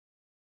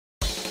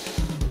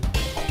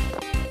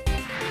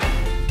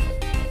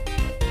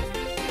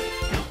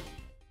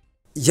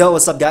Yo,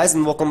 what's up guys,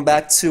 and welcome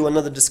back to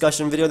another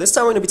discussion video. This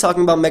time we're going to be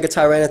talking about Mega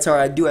Tyranitar.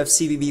 I do have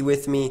CBB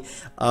with me,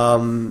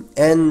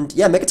 and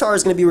yeah, Mega Tyr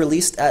is going to be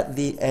released at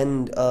the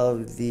end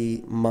of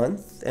the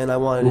month, and I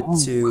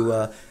wanted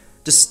to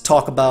just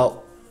talk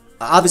about,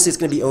 obviously it's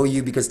going to be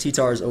OU because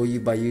T-Tar is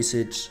OU by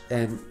usage,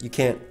 and you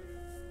can't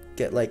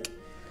get like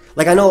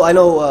I know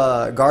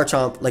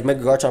Garchomp, like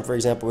Mega Garchomp for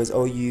example, is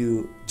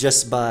OU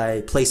just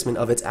by placement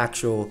of its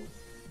actual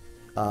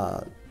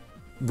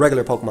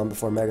regular Pokemon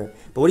before Mega.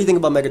 But what do you think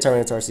about Mega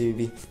Tyranitar,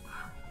 CBB?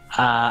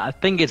 I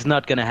think it's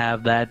not gonna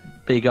have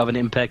that big of an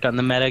impact on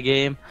the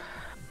metagame.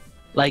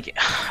 Like,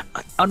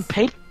 on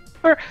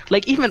paper,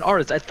 like even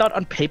artists, I thought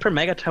on paper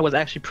Mega Tyranitar was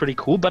actually pretty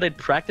cool, but in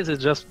practice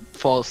it just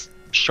falls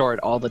short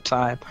all the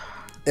time.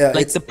 Yeah,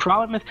 like the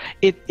problem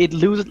is it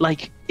loses,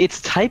 like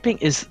its typing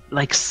is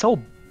like so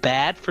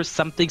bad for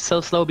something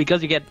so slow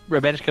because you get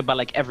revenge killed by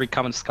like every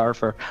common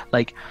Scarfer.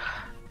 Like,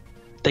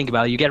 think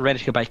about it, you get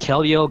revenge killed by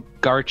Keldeo,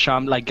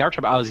 Garchomp. Like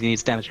Garchomp obviously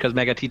needs damage because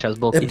Mega Tyranitar is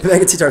bulky.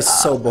 Mega Tyranitar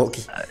is so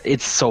bulky.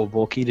 It's so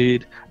bulky,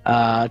 dude.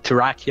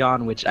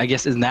 Terrakion, which I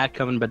guess isn't that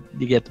common, but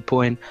you get the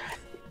point.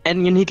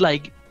 And you need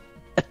like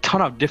a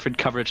ton of different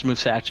coverage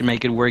moves to actually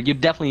make it work. You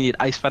definitely need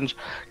Ice Punch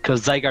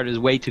because Zygarde is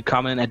way too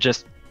common and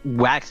just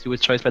whacks you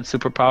with Choice Bed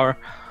Superpower.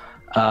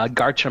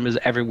 Garchomp is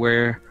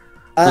everywhere.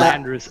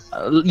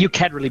 Landorus, you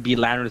can't really beat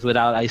Landorus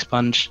without Ice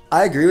Punch.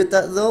 I agree with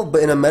that though,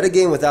 but in a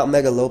metagame without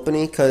Mega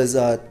Lopunny, because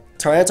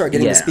Tyranitar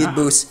getting the speed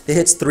boost, it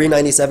hits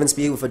 397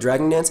 speed with a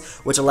Dragon Dance,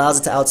 which allows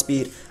it to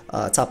outspeed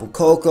Tapu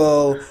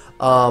Koko,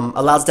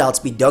 allows it to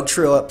outspeed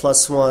Dugtrio at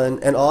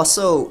 +1, and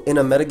also in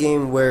a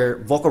metagame where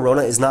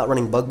Volcarona is not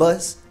running Bug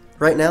Buzz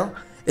right now.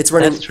 It's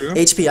running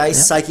HP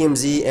Ice,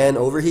 PokeaimMD, and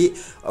Overheat.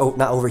 Oh,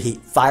 not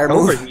Overheat. Fire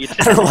move. Overheat.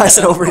 I don't know why I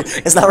said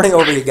Overheat. It's not running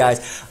Overheat, guys.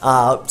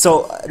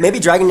 So maybe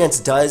Dragon Dance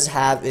does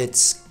have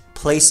its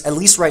place, at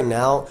least right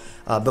now,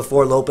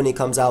 before Lopunny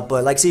comes out.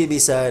 But like CB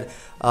said,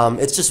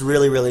 it's just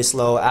really, really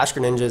slow. Ash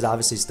Greninja is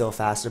obviously still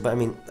faster, but I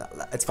mean,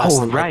 it's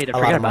faster. Oh, right. I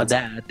forgot about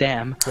that.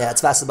 Damn. Yeah,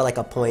 it's faster by like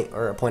a point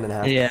or a point and a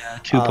half. Yeah,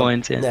 2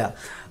 points. Yeah.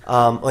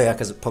 Oh yeah,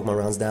 because Pokemon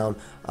rounds down.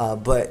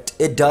 But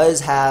it does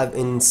have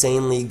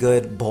insanely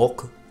good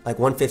bulk. Like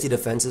 150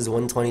 defenses,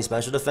 120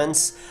 special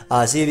defense.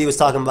 CBB was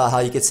talking about how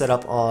you could set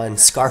up on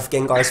Scarf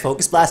Gengar's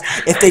Focus Blast.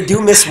 If they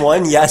do miss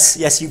one,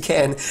 yes, you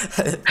can.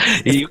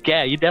 You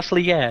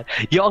definitely can.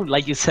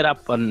 You set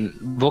up on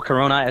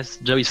Volcarona, as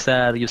Joey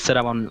said. You set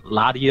up on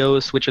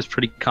Latios, which is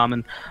pretty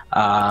common.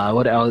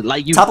 What else?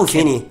 Like you. Tapu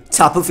Fini,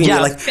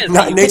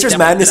 like Nature's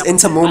Madness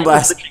into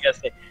Moonblast.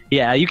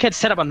 Yeah, you can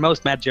set up on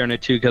most Mad Journey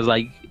too, because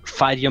like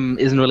Fidium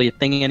isn't really a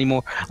thing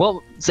anymore.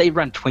 Well, they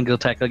run Twinkle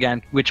Tackle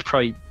again, which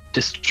probably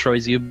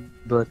destroys you,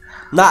 but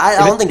no,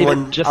 I don't think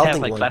one. Just have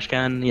like Flash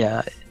Cannon,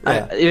 if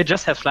it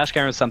just has Flash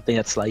Cannon or something,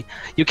 it's like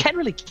you can't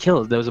really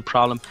kill. There's a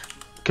problem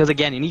because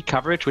again, you need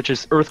coverage, which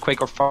is Earthquake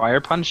or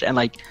Fire Punch, and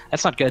like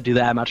that's not gonna do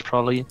that much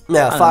probably.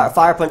 Yeah,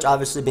 Fire Punch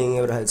obviously being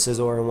able to hit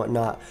Scizor and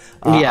whatnot.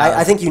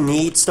 I think you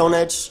need Stone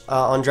Edge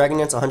on Dragon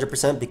Dance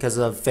 100% because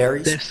of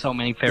fairies. There's so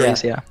many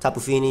fairies, Tapu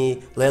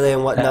Fini, Lele,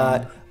 and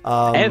whatnot.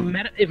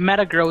 If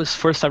meta grows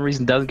for some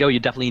reason doesn't go, you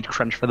definitely need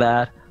Crunch for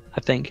that, I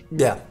think.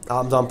 Yeah,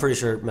 I'm pretty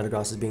sure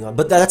Metagross is being on.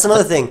 But that's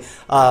another thing.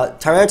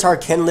 Tyranitar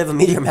can live a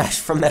Meteor Mash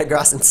from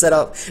Metagross and set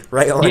up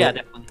right on it.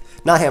 Definitely.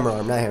 Not Hammer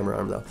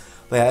Arm though.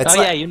 But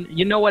yeah, it's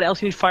you know what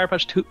else you need Fire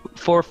Punch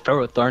for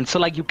Ferrothorn? So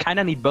like you kind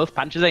of need both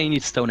punches and you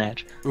need Stone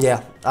Edge.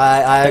 Yeah,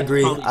 I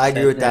agree. I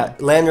agree with that.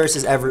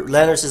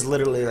 Landorus is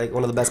literally like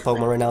one of the best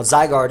Pokemon right now.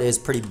 Zygarde is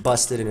pretty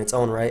busted in its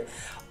own right.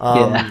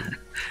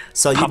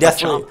 So you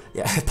definitely,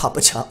 Papa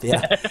Chomp,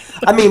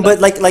 I mean, but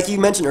like you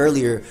mentioned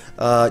earlier,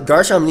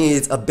 Garchomp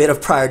needs a bit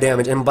of prior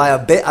damage, and by a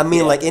bit, I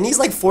mean like it needs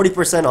like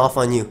 40% off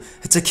on you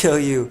to kill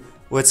you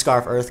with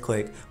Scarf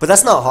Earthquake. But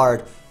that's not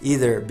hard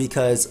either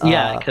because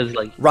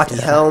like Rocky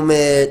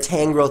Helmet,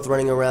 Tangrowth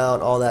running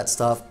around, all that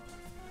stuff.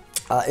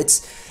 I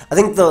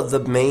think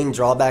the main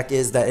drawback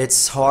is that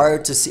it's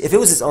hard to see. If it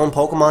was its own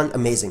Pokemon,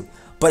 amazing.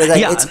 But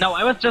like,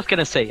 I was just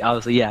gonna say,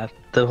 obviously,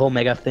 the whole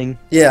Mega thing.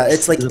 Yeah,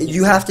 it's like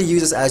you have to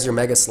use this as your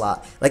Mega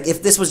slot. Like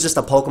if this was just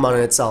a Pokemon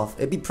in itself,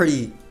 it'd be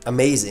pretty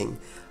amazing.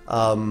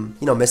 You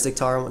know, Mystic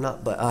Tar and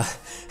whatnot, but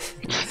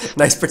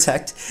nice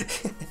Protect.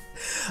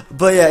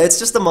 But yeah, it's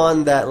just a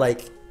mon that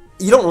like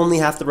you don't only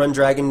have to run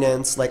Dragon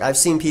Dance. Like I've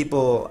seen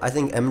people, I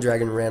think M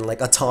Dragon ran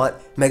like a taunt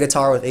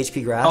Megatar with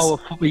HP Grass. Oh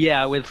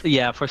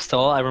yeah, for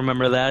stall, I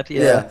remember that.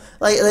 Yeah,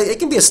 like it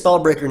can be a stall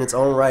breaker in its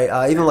own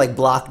right. Even like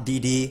block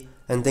DD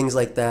and things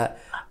like that.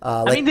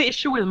 I mean, the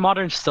issue with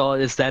modern stall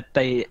is that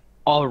they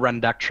all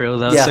run Dugtrio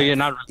though, so you're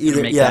not really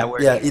gonna make that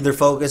work. Yeah, either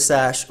Focus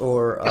Sash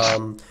or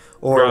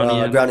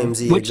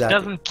GroundMZ, which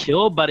doesn't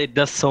kill, but it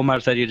does so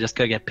much that you just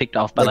gonna get picked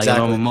off by like a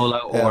normal Mola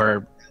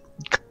or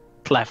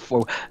Clef.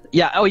 Or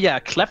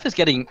Clef is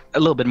getting a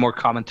little bit more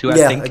common too. I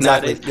think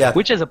nowadays,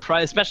 which is a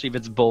prize, especially if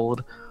it's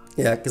bold.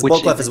 Yeah, because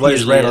bold Clef is what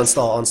is ran on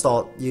stall. On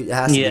stall, it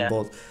has to be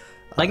bold.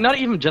 Like not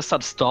even just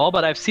on stall,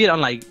 but I've seen it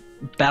on like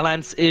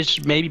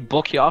balance-ish, maybe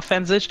bulky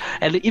offense-ish,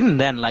 and even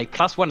then, like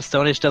 +1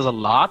 Stone Edge does a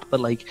lot, but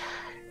like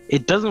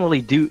it doesn't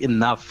really do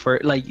enough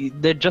for like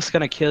they're just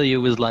gonna kill you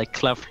with like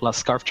Clef plus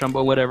Scarf Jump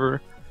or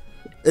whatever.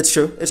 It's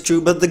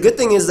true. But the good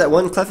thing is that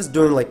one Clef is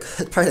doing like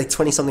probably like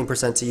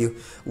 20-something% to you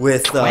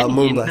with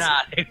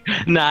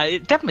Moonblast. Nah,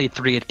 it definitely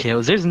 3-hit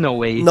KOs. There's no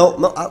way. No,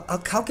 I'll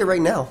calc it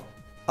right now.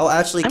 I'll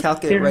actually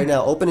calculate it right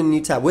now. Open a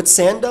new tab with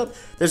Sand Up.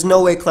 There's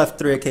no way Clef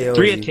 3-hit KO.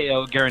 3-hit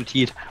KO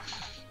guaranteed.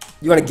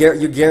 You're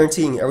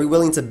guaranteeing. Are we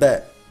willing to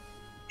bet?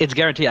 It's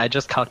guaranteed. I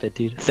just calculated,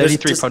 dude.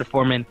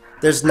 33.4 min.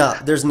 There's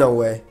no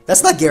way.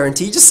 That's not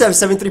guaranteed. You just have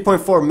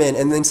 73.4 min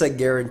and then it's like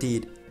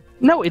guaranteed.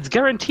 No, it's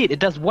guaranteed. It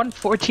does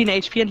 114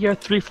 HP and you're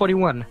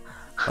 341.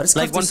 Why does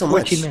like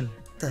 114 min.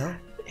 What the hell?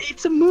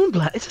 It's a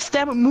Moonblast. It's a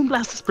stab.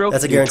 Moonblast is broken.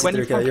 That's a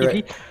guaranteed 24 3K. You're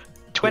PP, right.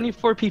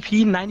 24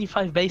 PP,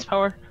 95 base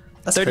power,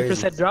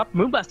 30% drop.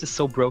 Moonblast is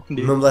so broken,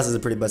 dude. Moonblast is a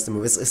pretty busted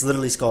move. It's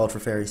literally scald for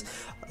fairies.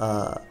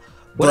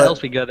 What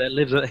else we got that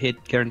lives a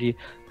hit guarantee?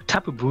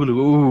 Tapu Bulu.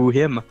 Ooh,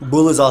 him.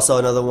 Bulu's also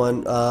another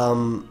one.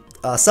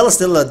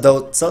 Celesteela,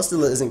 though,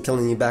 Celesteela isn't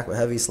killing you back with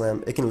Heavy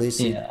Slam. It can leash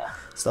you,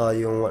 stall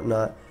you, and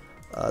whatnot.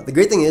 The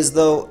great thing is,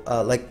 though,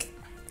 like,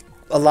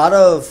 a lot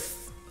of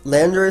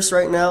Landorus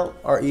right now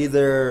are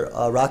either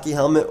Rocky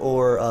Helmet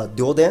or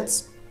Dual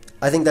Dance.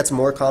 I think that's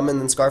more common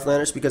than Scarf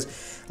Landorus because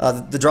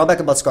the drawback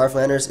about Scarf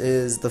Landorus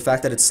is the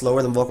fact that it's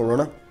slower than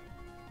Volcarona.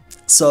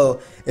 So,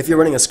 if you're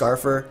running a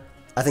Scarfer,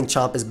 I think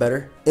Chomp is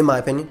better, in my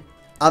opinion.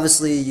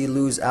 Obviously, you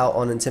lose out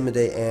on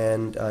Intimidate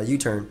and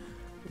U-Turn,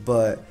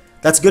 but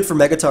that's good for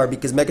Megatar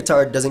because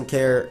Megatar doesn't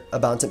care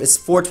about Intimidate. It's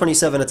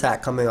 427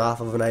 attack coming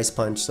off of an Ice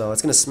Punch, so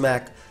it's going to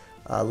smack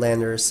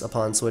Landorus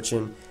upon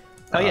switching.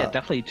 Oh yeah,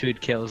 definitely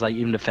 2-hit kills, like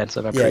even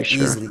defensive, I'm pretty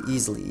sure.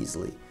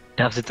 Easily.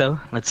 Does it though?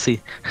 Let's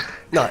see.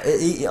 No,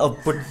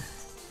 but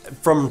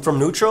from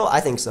neutral, I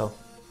think so.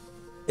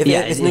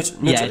 It's neutral,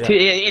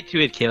 it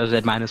 2-hit kills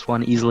at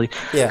 -1 easily.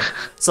 Yeah,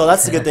 so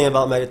that's the good thing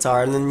about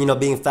Megatar, and then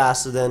being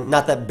faster than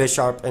not that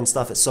Bisharp and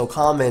stuff is so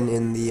common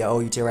in the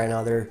OUT right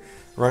now. They're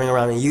running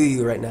around in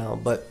UU right now,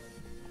 but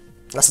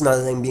that's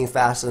another thing, being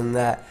faster than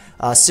that.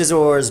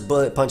 Scizor's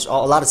Bullet Punch, a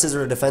lot of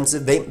Scizor are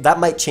defensive. That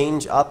might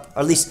change up,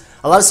 or at least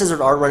a lot of Scizor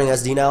aren't running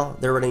SD now.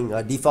 They're running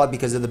Defog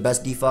because they're the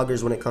best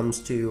defoggers when it comes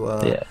to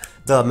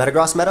the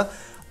Metagross meta.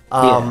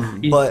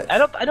 But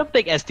I don't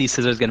think SD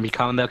Scizor is gonna be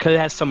common though, because it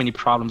has so many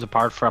problems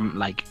apart from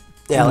like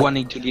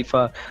wanting to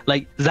defog.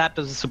 Like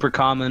Zapdos is super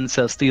common,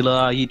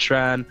 Celesteela,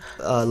 Heatran,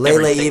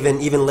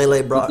 Lele, even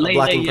Lele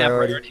blocking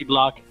priority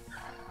block.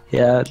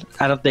 Yeah,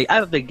 I don't think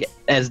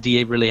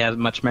SDA really has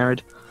much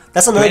merit.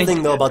 That's another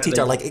thing though about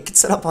T-Tar, like it could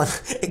set up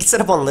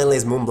on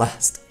Lele's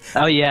Moonblast.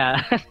 Oh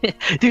yeah,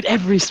 dude,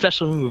 every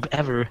special move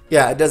ever.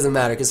 Yeah, it doesn't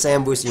matter because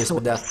Sam boosts your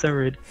Spidef.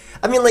 Absurd.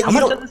 I mean, like, how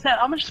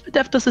much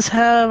Spidef does this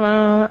have?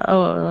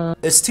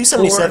 It's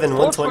 277,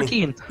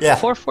 120. 414. Yeah,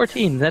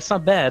 414. That's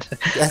not bad.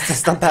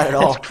 That's not bad at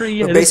all. That's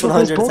pretty. Base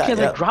 100 attack.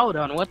 Like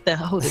Groudon. What the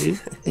hell, dude?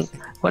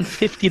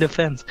 150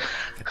 defense.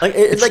 Like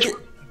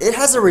it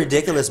has a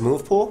ridiculous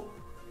move pool.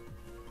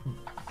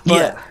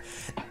 But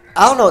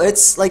I don't know.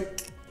 It's like.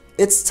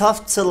 It's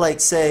tough to like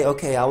say,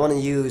 okay, I want to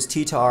use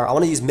T-Tar, I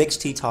want to use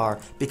mixed T-Tar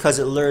because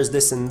it lures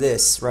this and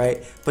this,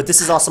 right? But this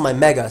is also my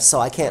Mega,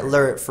 so I can't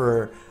lure it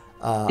for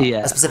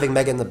a specific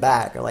Mega in the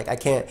back, or like I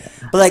can't.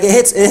 But like it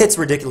hits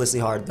ridiculously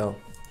hard though.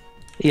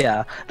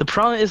 Yeah, the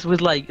problem is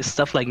with like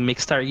stuff like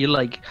mixed Tar,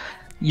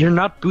 you're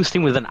not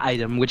boosting with an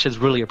item, which is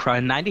really a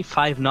problem.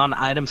 95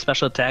 non-item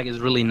special attack is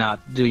really not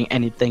doing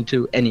anything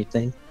to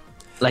anything.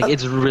 Like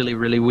it's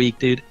really weak,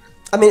 dude.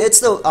 I mean, it's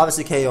still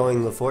obviously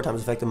KOing the 4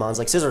 times effective mons.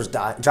 Like Scizor's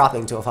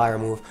dropping to a fire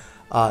move.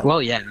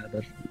 Well, yeah,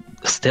 but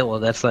still,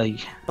 that's like.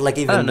 But like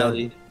even I don't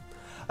know.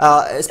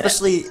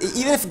 Especially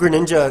even if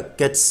Greninja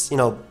gets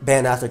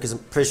banned after, because I'm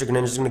pretty sure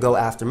Greninja's gonna go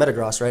after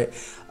Metagross, right?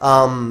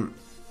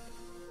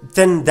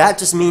 Then that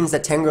just means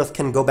that Tangrowth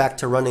can go back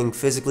to running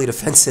physically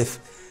defensive.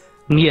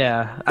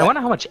 Yeah, I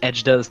wonder how much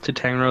Edge does to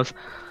Tangrowth.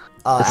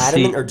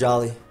 Adamant or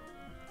Jolly? What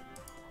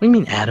do you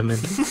mean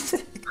Adamant?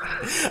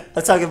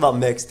 I'm talking about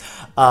mixed.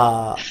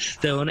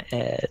 Stone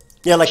Edge.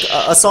 Yeah, like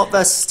Assault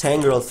Vest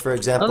Tangrowth, for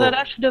example. Oh, that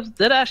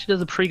actually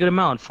does a pretty good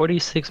amount.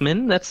 46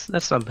 min. That's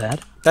not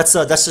bad. That's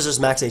just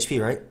max HP,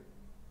 right?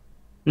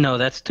 No,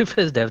 that's 2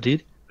 Fizz Dev,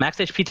 dude. Max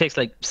HP takes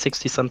like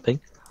 60 something.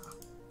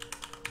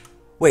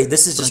 Wait,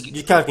 this is just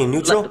you're calculating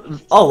neutral?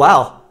 Oh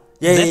wow.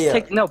 Yeah.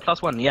 No,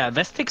 +1. Yeah,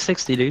 Vest takes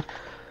 60, dude.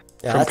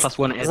 Yeah, from that's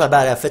 +1 edge. That's not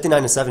bad. Yeah,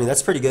 59 to 70.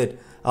 That's pretty good.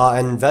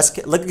 And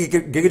Vest, look,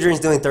 Giga Drain's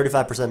doing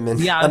 35% min.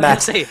 Yeah, I was gonna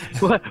say,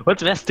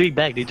 what's Vest doing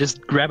back, dude? Just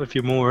grab a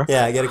few more.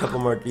 Yeah, get a couple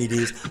more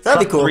EDs.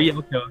 That'd be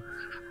cool.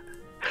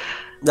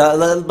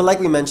 But like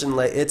we mentioned,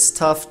 like it's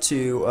tough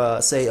to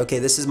say, okay,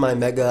 this is my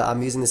Mega.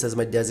 I'm using this as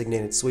my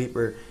designated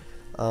sweeper.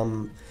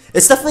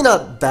 It's definitely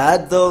not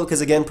bad though,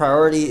 because again,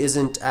 priority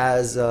isn't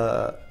as.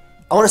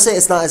 I want to say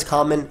it's not as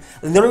common.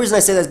 And the only reason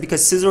I say that is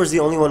because Scizor is the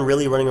only one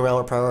really running around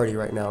with priority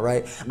right now,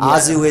 right? Yeah.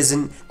 Azu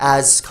isn't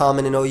as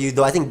common in OU,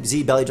 though I think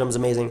Z Belly Drum is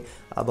amazing.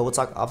 But I'll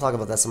talk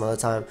about that some other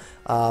time.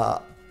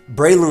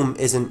 Breloom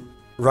isn't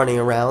running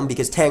around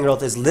because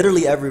Tangrowth is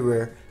literally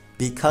everywhere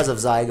because of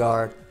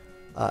Zygarde,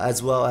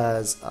 as well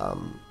as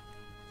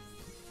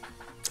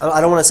I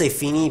don't want to say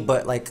Feeny,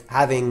 but like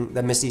having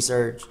the Misty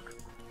Surge.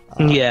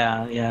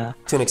 Yeah.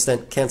 To an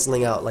extent,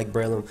 canceling out like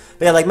Breloom.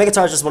 But yeah, like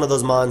Megatar is just one of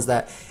those mons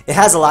that it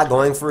has a lot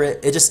going for it.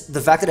 It just, the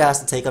fact that it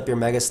has to take up your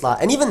Mega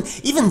slot, and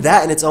even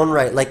that in its own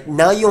right, like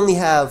now you only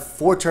have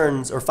 4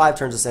 turns or 5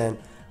 turns of Sand,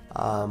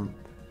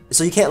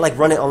 so you can't like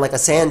run it on like a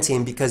Sand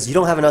team because you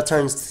don't have enough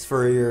turns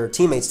for your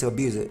teammates to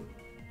abuse it.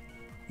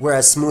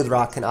 Whereas Smooth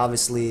Rock can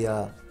obviously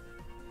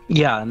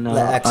Yeah, no.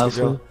 let X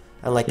Also, go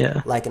and like yeah.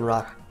 Lycan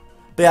Rock.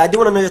 But yeah, I do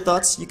want to know your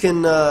thoughts. You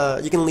can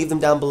leave them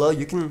down below.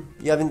 You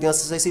have anything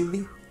else to say,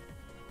 CBB?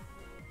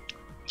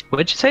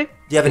 What'd you say? Do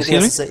you have anything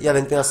Excuse else to say? You have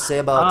anything else to say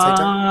about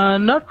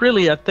Titan? Not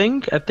really. I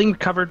think we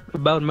covered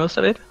about most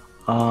of it.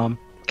 Can't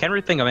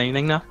really think of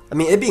anything now. I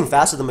mean, it being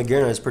faster than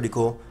Magearna is pretty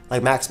cool.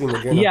 Like max speed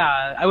Magearna.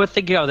 Yeah, I was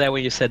thinking of that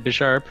when you said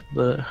Bisharp,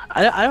 but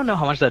I don't know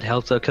how much that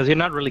helps though, because you're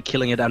not really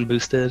killing it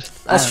unboosted.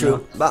 That's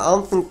true. But I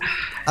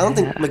don't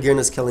think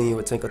Magearna's killing you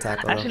with Twinkle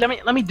Tackle. Actually,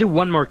 let me do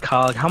one more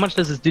cog. How much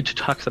does this do to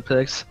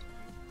Toxapex?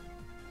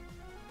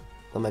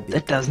 That might be.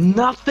 It does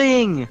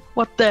nothing.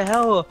 What the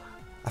hell?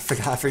 I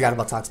forgot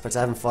about Toxapex. I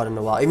haven't fought in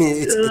a while. I mean,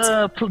 it's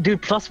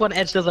dude, +1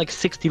 edge does like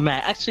 60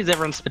 max. Actually,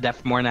 everyone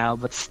Spadef more now,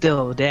 but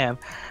still, damn.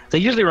 They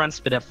usually run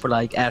Spadef for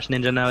like Ash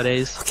Ninja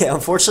nowadays. okay.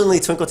 Unfortunately,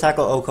 Twinkle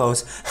Tackle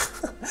Okos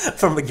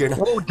from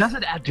Magearna. Oh, does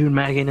it add dude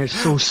mag in there?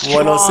 So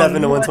strong.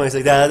 107 to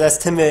 126. Yeah, that's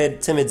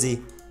timid Z.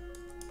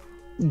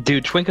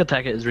 Dude, Twinkle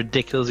Tackle is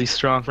ridiculously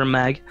strong for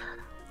mag.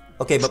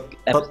 Okay, but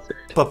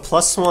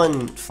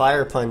 +1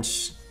 Fire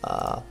Punch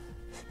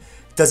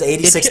does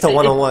 86 to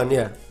 101.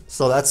 Yeah.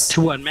 So that's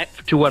 2-1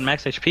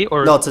 max HP,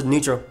 or no, it's a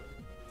neutral.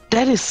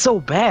 That is so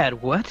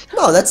bad. What?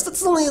 No, that's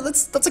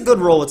a good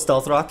roll with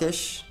Stealth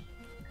Rock-ish.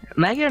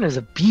 Magearna is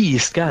a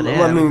beast. Goddamn.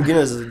 Well, I mean,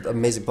 Magearna is an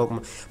amazing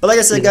Pokemon. But like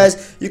I said,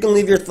 guys, you can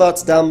leave your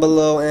thoughts down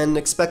below and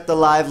expect the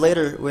live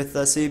later with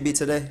CBB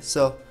today.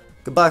 So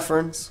goodbye,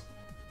 friends.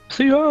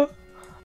 See ya.